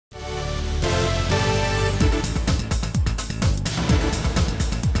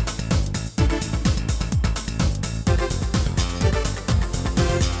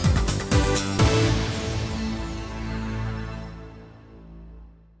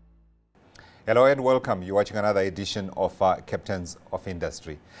Hello and welcome. You're watching another edition of Captains of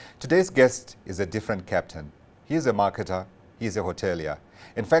Industry. Today's guest is a different captain. He's a marketer, he's a hotelier.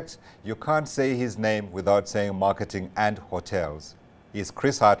 In fact, you can't say his name without saying marketing and hotels. He's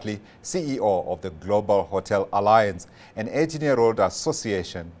Chris Hartley, CEO of the Global Hotel Alliance, an 18-year-old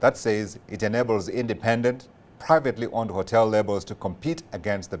association that says it enables independent, privately owned hotel labels to compete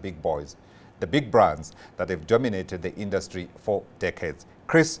against the big boys, the big brands that have dominated the industry for decades.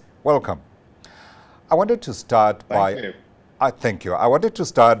 Chris, welcome. I wanted to start Thank you. Thank you. I wanted to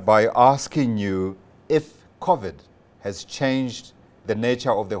start by asking you if COVID has changed the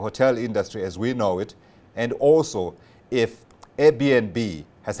nature of the hotel industry as we know it, and also if Airbnb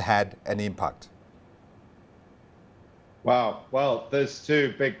has had an impact. Wow. Well, there's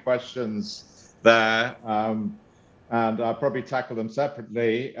two big questions there, and I'll probably tackle them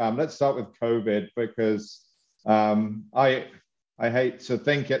separately. Let's start with COVID because I hate to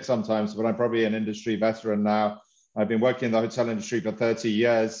think it sometimes, but I'm probably an industry veteran now. I've been working in the hotel industry for 30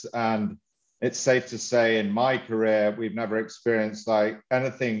 years, and it's safe to say in my career, we've never experienced like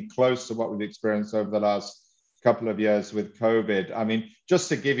anything close to what we've experienced over the last couple of years with COVID. I mean, just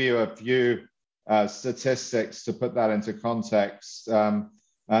to give you a few statistics to put that into context,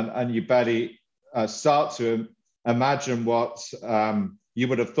 and you barely start to imagine what you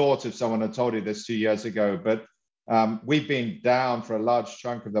would have thought if someone had told you this 2 years ago, but we've been down for a large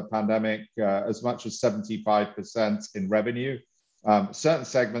chunk of the pandemic, as much as 75% in revenue. Certain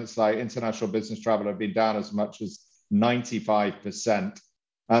segments like international business travel have been down as much as 95%.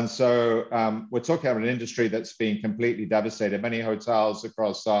 And so we're talking about an industry that's been completely devastated. Many hotels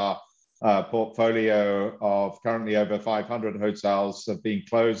across our portfolio of currently over 500 hotels have been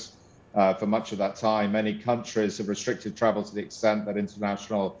closed for much of that time. Many countries have restricted travel to the extent that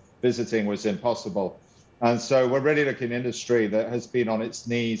international visiting was impossible. And so we're really looking at an industry that has been on its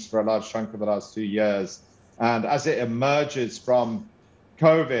knees for a large chunk of the last 2 years. And as it emerges from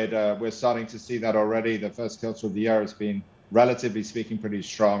COVID, we're starting to see that already. The first quarter of the year has been, relatively speaking, pretty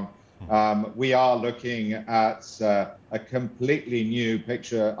strong. We are looking at a completely new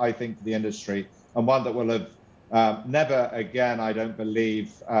picture, I think, for the industry, and one that will have never again, I don't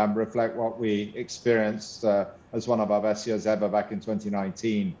believe, reflect what we experienced as one of our best years ever back in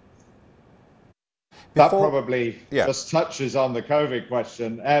 2019. That probably just touches on the COVID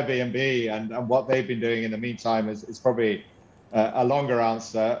question. Airbnb and what they've been doing in the meantime is probably a longer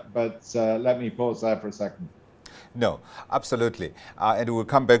answer, but let me pause there for a second. No, absolutely. And we'll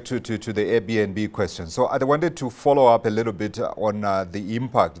come back to the Airbnb question. So I wanted to follow up a little bit on the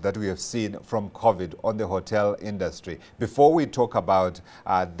impact that we have seen from COVID on the hotel industry. Before we talk about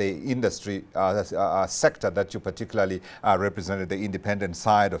the industry sector that you particularly represented, the independent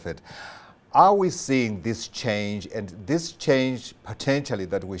side of it, are we seeing this change, and this change potentially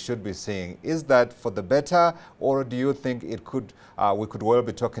that we should be seeing, is that for the better, or do you think it could, we could well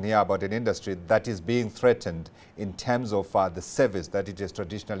be talking here about an industry that is being threatened in terms of the service that it has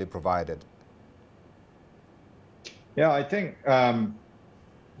traditionally provided? Yeah, I think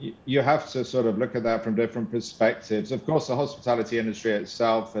you have to sort of look at that from different perspectives. Of course, the hospitality industry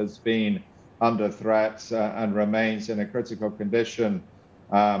itself has been under threat and remains in a critical condition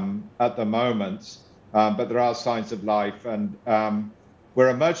at the moment, but there are signs of life, and we're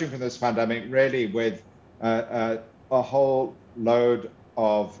emerging from this pandemic really with a whole load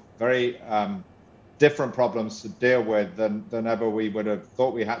of very different problems to deal with than ever we would have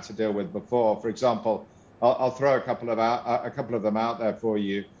thought we had to deal with before. For example, I'll throw a couple of them out there for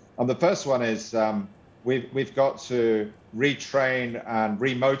you. And the first one is we've got to retrain and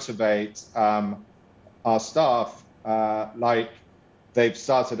remotivate our staff like they've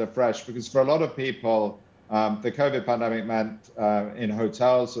started afresh, because for a lot of people, the COVID pandemic meant in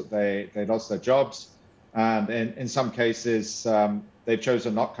hotels that they lost their jobs. And in some cases, they've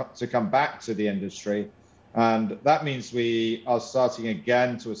chosen not to come back to the industry. And that means we are starting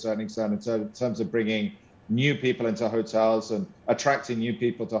again to a certain extent in terms of bringing new people into hotels and attracting new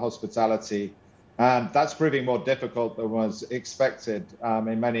people to hospitality. And that's proving more difficult than was expected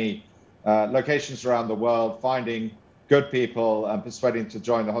in many locations around the world. Finding good people and persuading to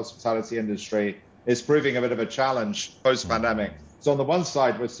join the hospitality industry is proving a bit of a challenge post-pandemic. So on the one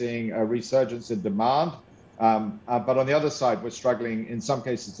side, we're seeing a resurgence in demand, but on the other side, we're struggling in some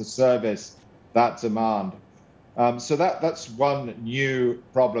cases to service that demand. So that's one new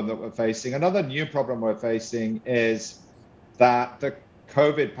problem that we're facing. Another new problem we're facing is that the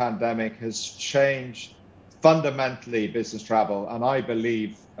COVID pandemic has changed fundamentally business travel, and I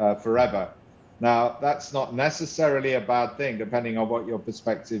believe forever. Now, that's not necessarily a bad thing, depending on what your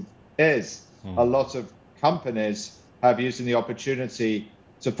perspective is. A lot of companies have used the opportunity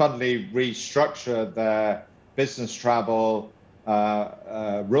to fundamentally restructure their business travel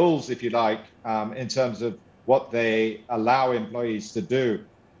rules, if you like, in terms of what they allow employees to do.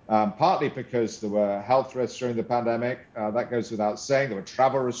 Partly because there were health risks during the pandemic, that goes without saying. There were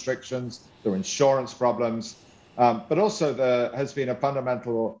travel restrictions, there were insurance problems, but also there has been a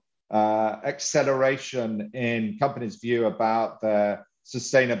fundamental acceleration in companies' view about their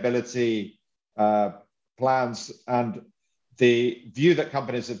sustainability plans, and the view that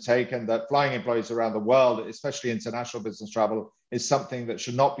companies have taken that flying employees around the world, especially international business travel, is something that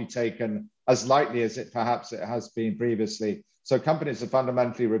should not be taken as lightly as perhaps it has been previously. So companies are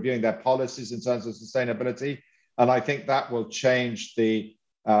fundamentally reviewing their policies in terms of sustainability. And I think that will change the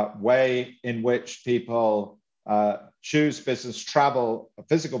way in which people choose business travel,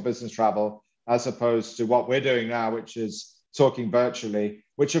 physical business travel, as opposed to what we're doing now, which is talking virtually,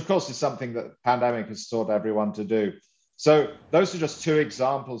 which of course is something that the pandemic has taught everyone to do. So those are just two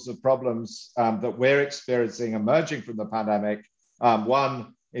examples of problems that we're experiencing emerging from the pandemic.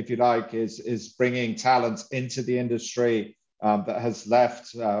 One, if you like, is bringing talent into the industry that has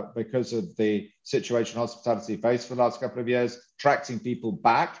left because of the situation hospitality faced for the last couple of years, attracting people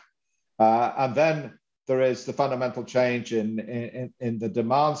back. And then there is the fundamental change in the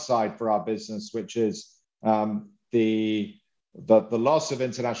demand side for our business, which is the loss of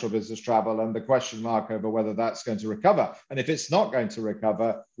international business travel and the question mark over whether that's going to recover. And if it's not going to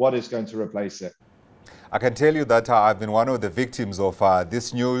recover, what is going to replace it? I can tell you that I've been one of the victims of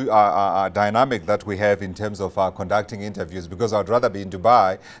this new dynamic that we have in terms of conducting interviews, because I'd rather be in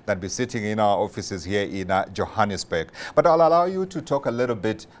Dubai than be sitting in our offices here in Johannesburg. But I'll allow you to talk a little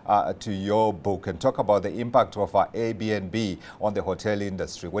bit to your book and talk about the impact of Airbnb on the hotel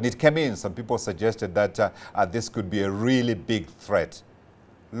industry. When it came in, some people suggested that this could be a really big threat.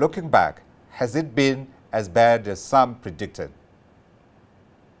 Looking back, has it been as bad as some predicted?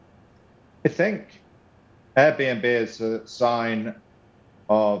 I think Airbnb is a sign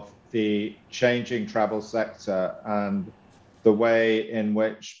of the changing travel sector and the way in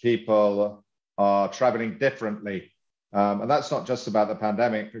which people are traveling differently. And that's not just about the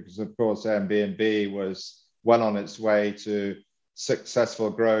pandemic, because of course Airbnb was well on its way to successful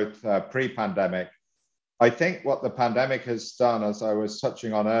growth pre-pandemic. I think what the pandemic has done, as I was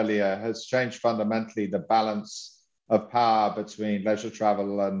touching on earlier, has changed fundamentally the balance of power between leisure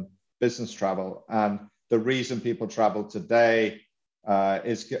travel and business travel. And the reason people travel today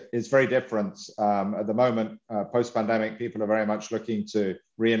is very different. At the moment, post-pandemic, people are very much looking to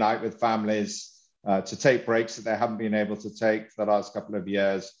reunite with families, to take breaks that they haven't been able to take for the last couple of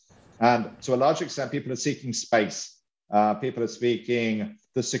years. And to a large extent, people are seeking space. People are seeking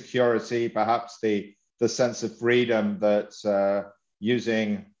the security, perhaps the sense of freedom that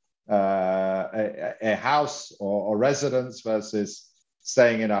using a house or residence versus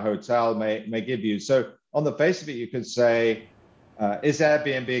staying in a hotel may give you. So on the face of it, you could say, is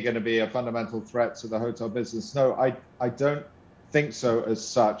Airbnb going to be a fundamental threat to the hotel business? No, I don't think so as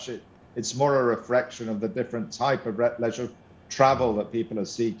such. It's more a reflection of the different type of leisure travel that people are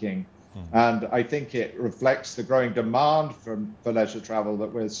seeking. And I think it reflects the growing demand for leisure travel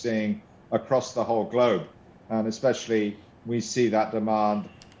that we're seeing across the whole globe. And especially we see that demand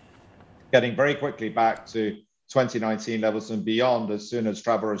getting very quickly back to 2019 levels and beyond as soon as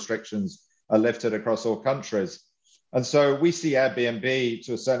travel restrictions are lifted across all countries. And so we see Airbnb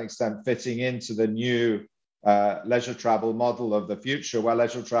to a certain extent fitting into the new leisure travel model of the future, where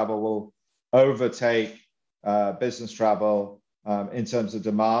leisure travel will overtake business travel in terms of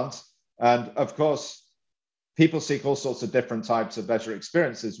demand. And of course, people seek all sorts of different types of leisure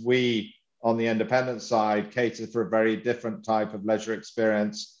experiences. We, on the independent side, cater for a very different type of leisure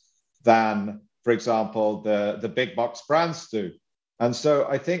experience than, for example, the big box brands do. And so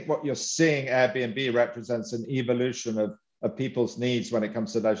I think what you're seeing Airbnb represents an evolution of people's needs when it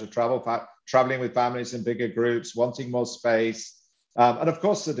comes to leisure travel, traveling with families in bigger groups, wanting more space. And of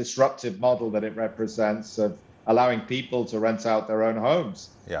course, the disruptive model that it represents of allowing people to rent out their own homes,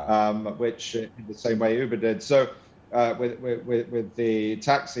 which in the same way Uber did. So with the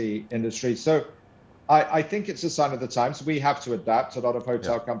taxi industry. So I think it's a sign of the times. We have to adapt. A lot of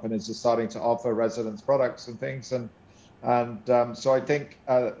hotel companies are starting to offer residence products and things. And so I think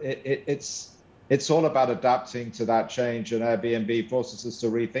it's all about adapting to that change, and Airbnb forces us to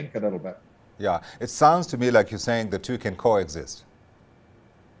rethink a little bit. Yeah, it sounds to me like you're saying the two can coexist.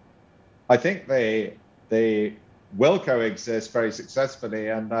 I think they will coexist very successfully,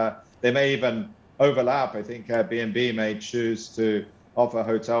 and they may even overlap. I think Airbnb may choose to offer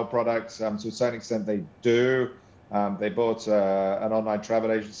hotel products. To a certain extent, they do. They bought an online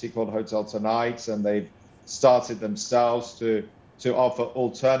travel agency called Hotel Tonight, and they've started themselves to to offer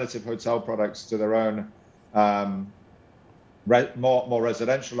alternative hotel products to their own more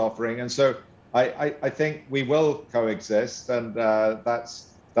residential offering. And so I think we will coexist, and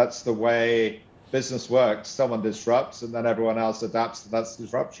that's the way business works. Someone disrupts, and then everyone else adapts to that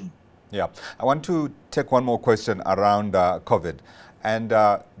disruption. Yeah, I want to take one more question around COVID. And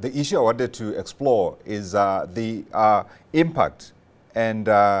the issue I wanted to explore is the impact and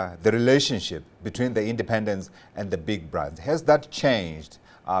the relationship between the independents and the big brands. Has that changed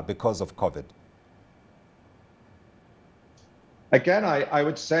because of COVID? Again, I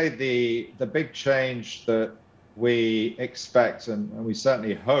would say the big change that we expect and we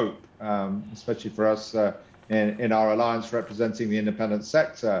certainly hope, especially for us in our alliance representing the independent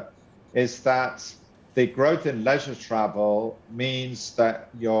sector, is that the growth in leisure travel means that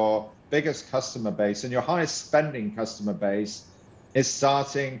your biggest customer base and your highest spending customer base is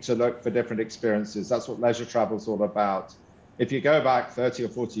starting to look for different experiences. That's what leisure travel is all about. If you go back 30 or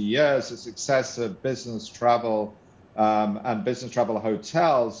 40 years, the success of business travel and business travel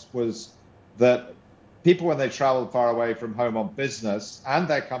hotels was that people, when they traveled far away from home on business, and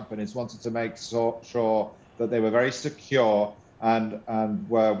their companies wanted to make sure that they were very secure and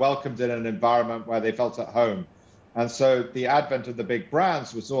were welcomed in an environment where they felt at home. And so the advent of the big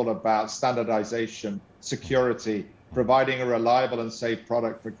brands was all about standardization, security, providing a reliable and safe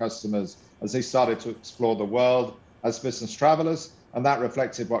product for customers as they started to explore the world as business travelers. And that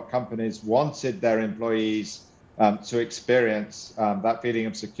reflected what companies wanted their employees to experience, that feeling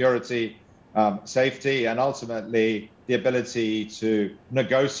of security, safety, and ultimately the ability to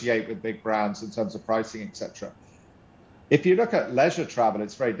negotiate with big brands in terms of pricing, etc. If you look at leisure travel,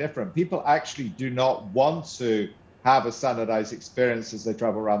 it's very different. People actually do not want to have a standardized experience as they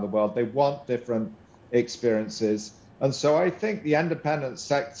travel around the world. They want different experiences. And so I think the independent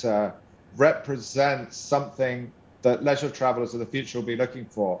sector represents something that leisure travelers of the future will be looking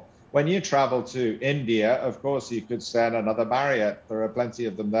for. When you travel to India, of course, you could stay in another Marriott. There are plenty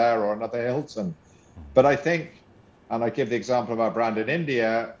of them there, or another Hilton. But I think, and I give the example of our brand in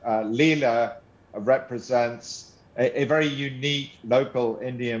India, Leela represents a very unique local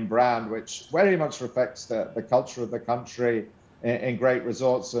Indian brand, which very much reflects the culture of the country in great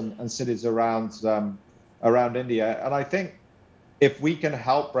resorts and cities around India. And I think if we can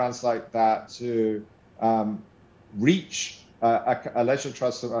help brands like that to reach a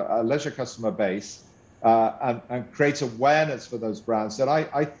leisure customer base and create awareness for those brands, then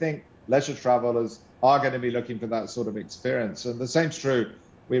I think leisure travelers are going to be looking for that sort of experience. And the same's true.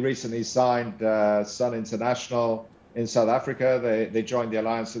 We recently signed Sun International in South Africa. They joined the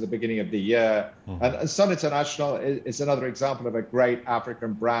alliance at the beginning of the year. Mm-hmm. And Sun International is another example of a great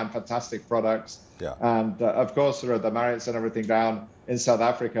African brand, fantastic products. Yeah. And of course, there are the Marriotts and everything down in South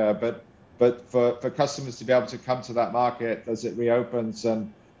Africa. But for customers to be able to come to that market as it reopens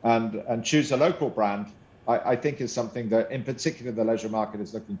and choose a local brand, I think is something that, in particular, the leisure market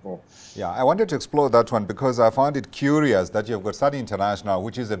is looking for. Yeah, I wanted to explore that one because I found it curious that you've got Sun International,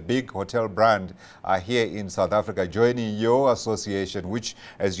 which is a big hotel brand here in South Africa, joining your association, which,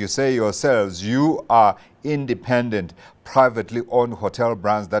 as you say yourselves, you are independent, privately owned hotel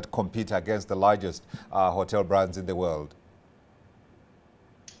brands that compete against the largest hotel brands in the world.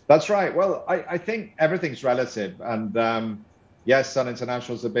 That's right. Well, I think everything's relative. And yes, Sun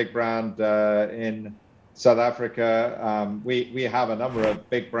International is a big brand in South Africa. We have a number of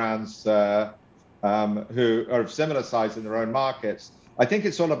big brands who are of similar size in their own markets. I think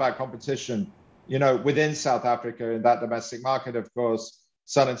it's all about competition. You know, within South Africa, in that domestic market, of course,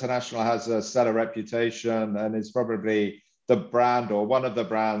 Sun International has a stellar reputation and is probably the brand or one of the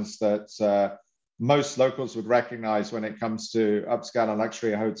brands that most locals would recognize when it comes to upscale and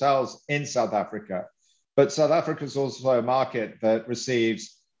luxury hotels in South Africa. But South Africa is also a market that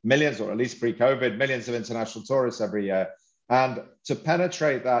receives millions, or at least pre-COVID, millions of international tourists every year. And to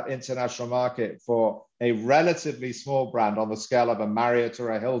penetrate that international market for a relatively small brand on the scale of a Marriott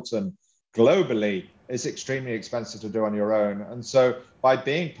or a Hilton globally is extremely expensive to do on your own. And so by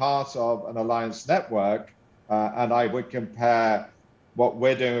being part of an alliance network, and I would compare what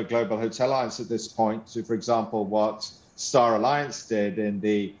we're doing with Global Hotel Alliance at this point to, for example, what Star Alliance did in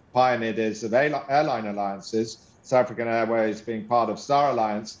the pioneer days of airline alliances. South African Airways being part of Star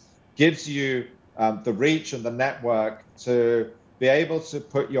Alliance gives you the reach and the network to be able to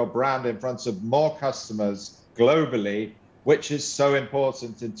put your brand in front of more customers globally, which is so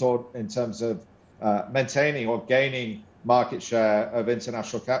important in terms of maintaining or gaining market share of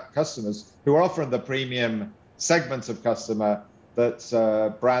international customers who are often the premium segment of customer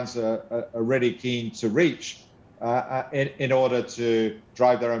that brands are really keen to reach. in order to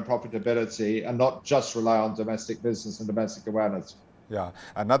drive their own profitability and not just rely on domestic business and domestic awareness. Yeah,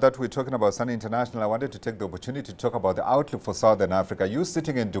 and now that we're talking about Sun International, I wanted to take the opportunity to talk about the outlook for Southern Africa. You're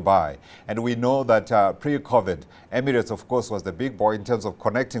sitting in Dubai, and we know that pre-COVID, Emirates, of course, was the big boy in terms of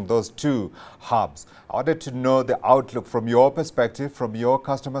connecting those two hubs. I wanted to know the outlook from your perspective, from your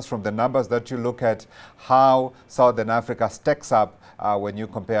customers, from the numbers that you look at, how Southern Africa stacks up when you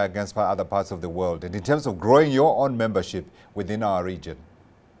compare against other parts of the world, and in terms of growing your own membership within our region.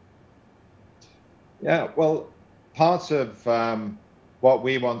 Yeah, well, part of what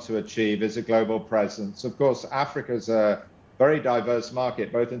we want to achieve is a global presence. Of course, Africa is a very diverse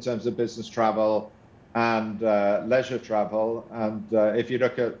market, both in terms of business travel and leisure travel. And if you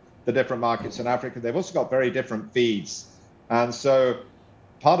look at the different markets in Africa, they've also got very different feeds. And so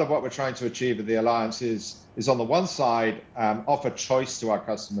part of what we're trying to achieve with the Alliance is on the one side, offer choice to our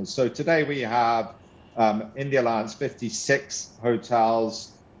customers. So today we have in the Alliance 56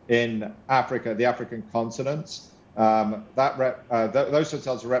 hotels in Africa, the African continent. Those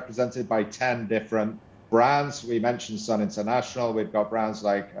hotels are represented by 10 different brands. We mentioned Sun International. We've got brands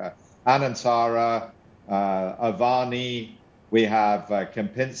like Anantara, Avani. We have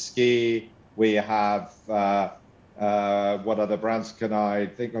Kempinski. We have, what other brands can I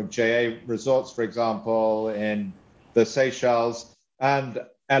think of? JA Resorts, for example, in the Seychelles. And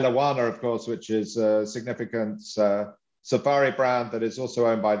Elawana, of course, which is a significant safari brand that is also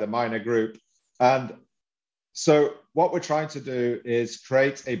owned by the Minor Group. And so what we're trying to do is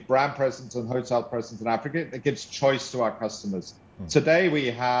create a brand presence and hotel presence in Africa that gives choice to our customers. Today, we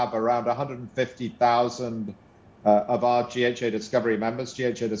have around 150,000 of our GHA Discovery members.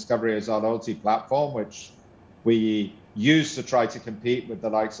 GHA Discovery is our loyalty platform, which we use to try to compete with the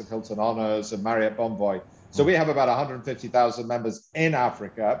likes of Hilton Honors and Marriott Bonvoy. So we have about 150,000 members in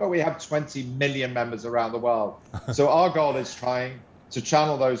Africa, but we have 20 million members around the world. So our goal is trying to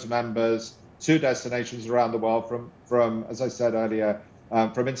channel those members to destinations around the world from as I said earlier,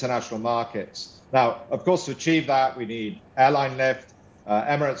 from international markets. Now, of course, to achieve that, we need airline lift.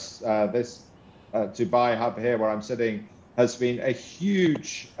 Emirates, this Dubai hub here where I'm sitting, has been a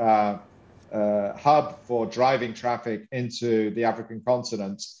huge hub for driving traffic into the African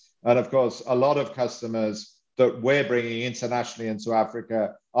continent. And of course, a lot of customers that we're bringing internationally into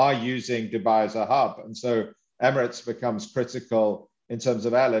Africa are using Dubai as a hub. And so Emirates becomes critical in terms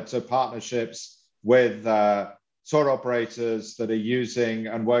of airlift. So partnerships with tour operators that are using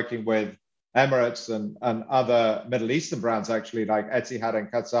and working with Emirates and other Middle Eastern brands, actually, like Etihad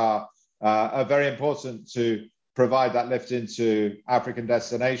and Qatar, are very important to provide that lift into African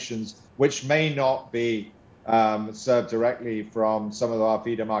destinations, which may not be served directly from some of our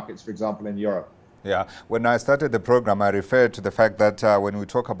feeder markets, for example, in Europe. Yeah, when I started the program, I referred to the fact that when we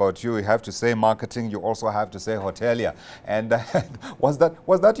talk about you have to say marketing, you also have to say hotelier. And was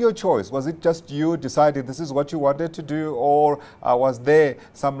that your choice? Was it just you decided this is what you wanted to do, or was there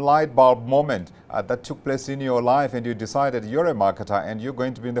some light bulb moment that took place in your life and you decided you're a marketer and you're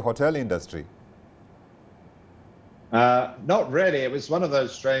going to be in the hotel industry? Not really. It was one of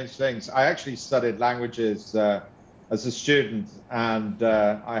those strange things. I actually studied languages as a student, and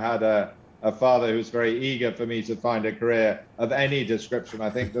I had a father who was very eager for me to find a career of any description,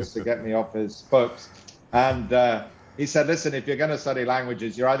 I think, just to get me off his books. And he said, listen, if you're going to study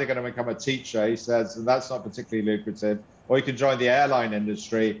languages, you're either going to become a teacher, he says, and that's not particularly lucrative, or you can join the airline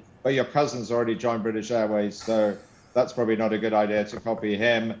industry, but your cousin's already joined British Airways, so that's probably not a good idea to copy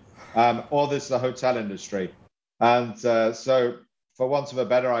him. Or there's the hotel industry. And so for want of a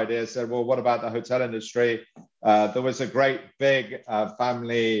better idea, said, well, what about the hotel industry? There was a great big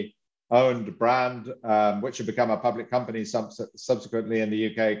family-owned brand, which had become a public company subsequently in the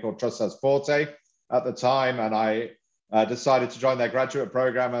UK, called Trust Us Forte at the time. And I decided to join their graduate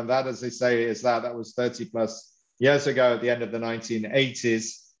program. And that, as they say, that was 30 plus years ago at the end of the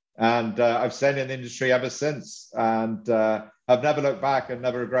 1980s. And I've stayed in the industry ever since, and I've never looked back and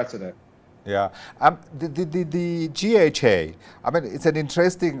never regretted it. Yeah, the GHA, I mean, it's an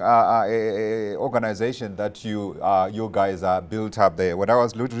interesting organization that you guys built up there. When I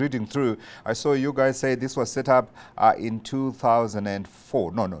was reading through, I saw you guys say this was set up in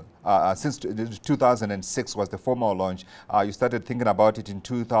 2004. Since 2006 was the formal launch. You started thinking about it in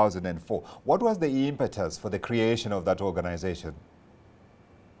 2004. What was the impetus for the creation of that organization?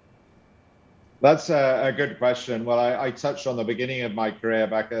 That's a good question. Well, I touched on the beginning of my career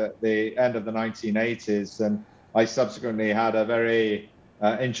back at the end of the 1980s, and I subsequently had a very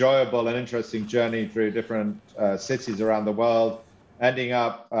enjoyable and interesting journey through different cities around the world, ending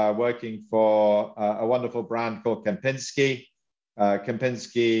up working for a wonderful brand called Kempinski,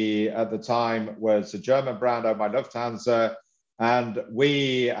 Kempinski at the time was a German brand owned by Lufthansa. And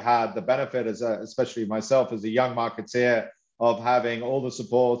we had the benefit, especially myself as a young marketeer, of having all the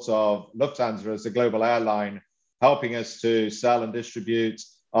support of Lufthansa as a global airline, helping us to sell and distribute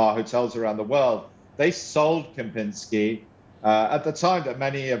our hotels around the world. They sold Kempinski at the time that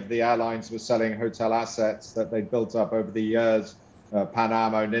many of the airlines were selling hotel assets that they built up over the years. Pan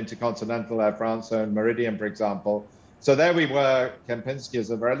Am owned Intercontinental, Air France owned Meridian, for example. So there we were, Kempinski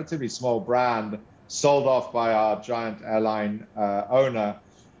as a relatively small brand, sold off by our giant airline owner.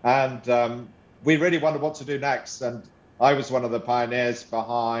 And we really wondered what to do next. And I was one of the pioneers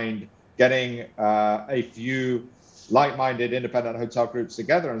behind getting a few like-minded independent hotel groups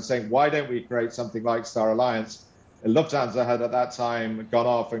together and saying, why don't we create something like Star Alliance? Lufthansa had at that time gone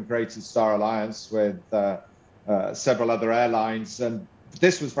off and created Star Alliance with several other airlines. And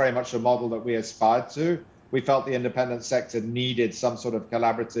this was very much a model that we aspired to. We felt the independent sector needed some sort of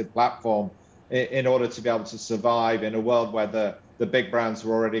collaborative platform in order to be able to survive in a world where the big brands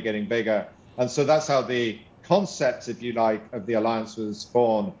were already getting bigger. And so that's how the concept, if you like, of the Alliance was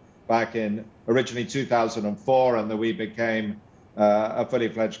born back in originally 2004, and then we became a fully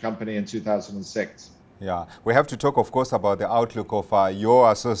fledged company in 2006. Yeah, we have to talk, of course, about the outlook of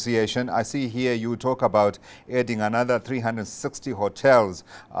your association. I see here you talk about adding another 360 hotels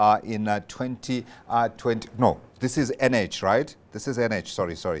in 2020. No, this is NH, right? This is NH,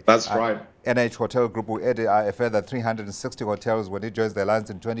 sorry. That's right. NH Hotel Group will add a further 360 hotels when it joins the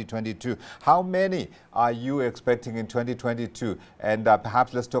Alliance in 2022. How many are you expecting in 2022? And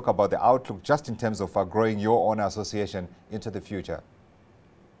perhaps let's talk about the outlook just in terms of growing your own association into the future.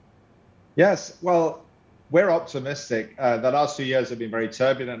 Yes, well, we're optimistic. The last 2 years have been very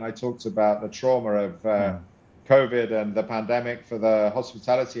turbulent. I talked about the trauma of COVID and the pandemic for the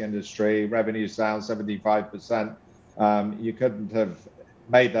hospitality industry. Revenues down 75%. You couldn't have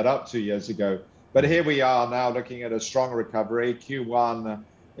made that up 2 years ago. But here we are now looking at a strong recovery. Q1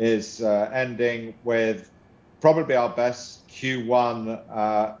 is ending with probably our best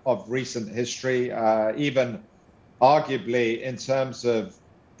Q1 of recent history, even arguably in terms of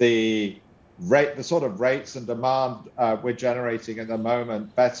the sort of rates and demand we're generating at the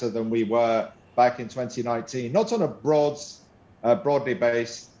moment, better than we were back in 2019. Not on a broadly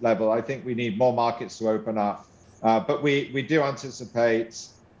based level. I think we need more markets to open up. But we do anticipate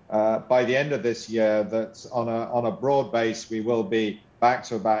by the end of this year that on a broad base, we will be back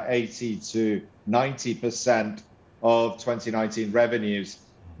to about 80 to 90% of 2019 revenues.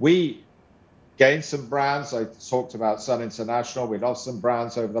 We gained some brands. I talked about Sun International. We lost some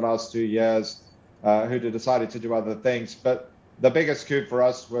brands over the last 2 years who decided to do other things. But the biggest coup for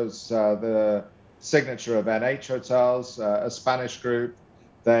us was the signature of NH Hotels, a Spanish group.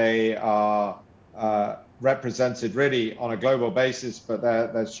 They are represented really on a global basis, but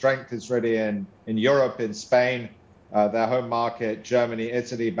their strength is really in Europe, in Spain, their home market, Germany,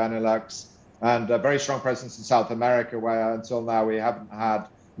 Italy, Benelux, and a very strong presence in South America, where until now we haven't had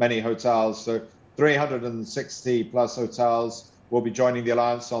many hotels. So 360 plus hotels will be joining the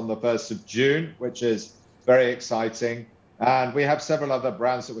Alliance on the 1st of June, which is very exciting. And we have several other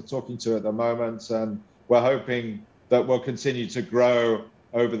brands that we're talking to at the moment, and we're hoping that we'll continue to grow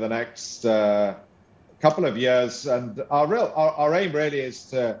over the next couple of years. And our aim really is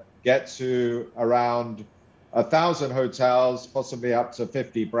to get to around 1,000 hotels, possibly up to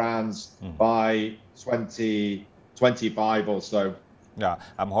 50 brands by 2025 or so. Yeah,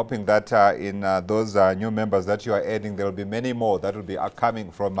 I'm hoping that in those new members that you are adding, there will be many more that will be coming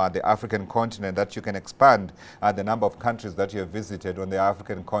from the African continent, that you can expand the number of countries that you have visited on the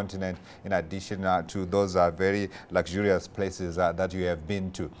African continent, in addition to those very luxurious places that you have been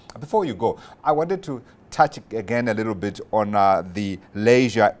to. Before you go, I wanted to touch again a little bit on the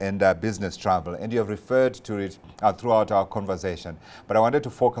leisure and business travel, and you have referred to it throughout our conversation, but I wanted to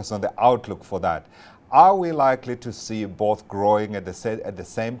focus on the outlook for that. Are we likely to see both growing at the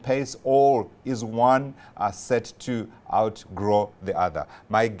same pace, or is one set to outgrow the other?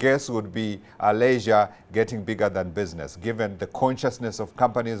 My guess would be leisure getting bigger than business, given the consciousness of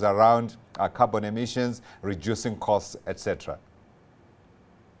companies around carbon emissions, reducing costs, etc.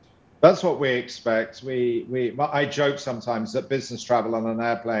 That's what we expect. I joke sometimes that business travel on an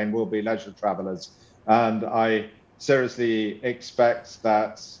airplane will be leisure travelers. And I seriously expect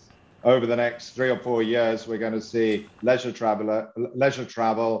that over the next 3 or 4 years, we're going to see leisure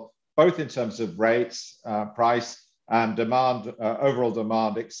travel, both in terms of rates, price, and demand, overall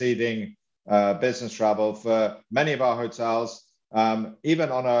demand exceeding business travel for many of our hotels.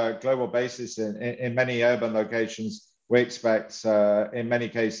 Even on a global basis, in many urban locations, we expect, in many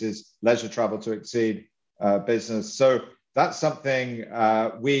cases, leisure travel to exceed business. So that's something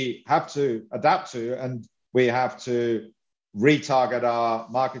we have to adapt to, and we have to retarget our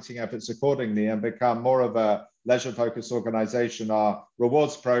marketing efforts accordingly and become more of a leisure-focused organization. Our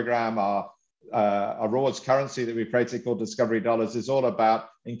rewards program, our rewards currency that we created called Discovery Dollars is all about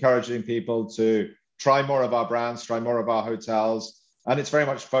encouraging people to try more of our brands, try more of our hotels. And it's very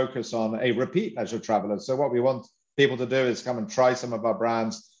much focused on a repeat leisure traveler. So what we want people to do is come and try some of our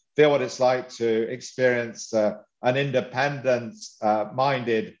brands, feel what it's like to experience an independent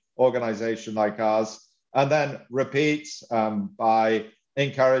minded organization like ours, and then repeat by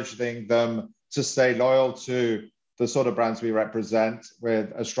encouraging them to stay loyal to the sort of brands we represent,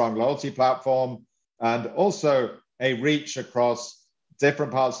 with a strong loyalty platform and also a reach across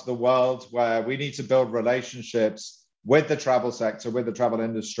different parts of the world, where we need to build relationships with the travel sector, with the travel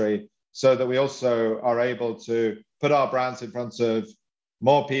industry, so that we also are able to put our brands in front of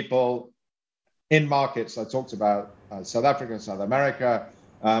more people in markets. I talked about South Africa, South America,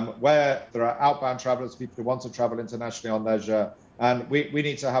 where there are outbound travelers, people who want to travel internationally on leisure. And we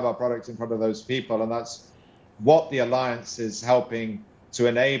need to have our products in front of those people. And that's what the Alliance is helping to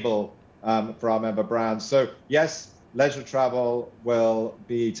enable for our member brands. So yes, leisure travel will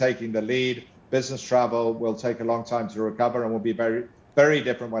be taking the lead. Business travel will take a long time to recover and will be very, very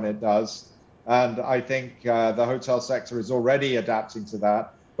different when it does. And I think the hotel sector is already adapting to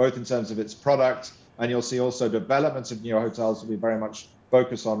that, both in terms of its product, and you'll see also developments of new hotels will be very much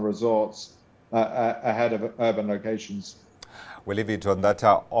focused on resorts ahead of urban locations. We'll leave it on that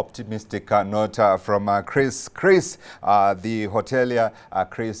optimistic note from Chris. Chris, the hotelier,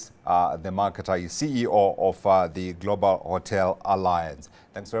 Chris, the marketer, CEO of the Global Hotel Alliance.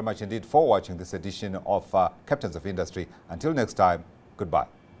 Thanks very much indeed for watching this edition of Captains of Industry. Until next time, goodbye.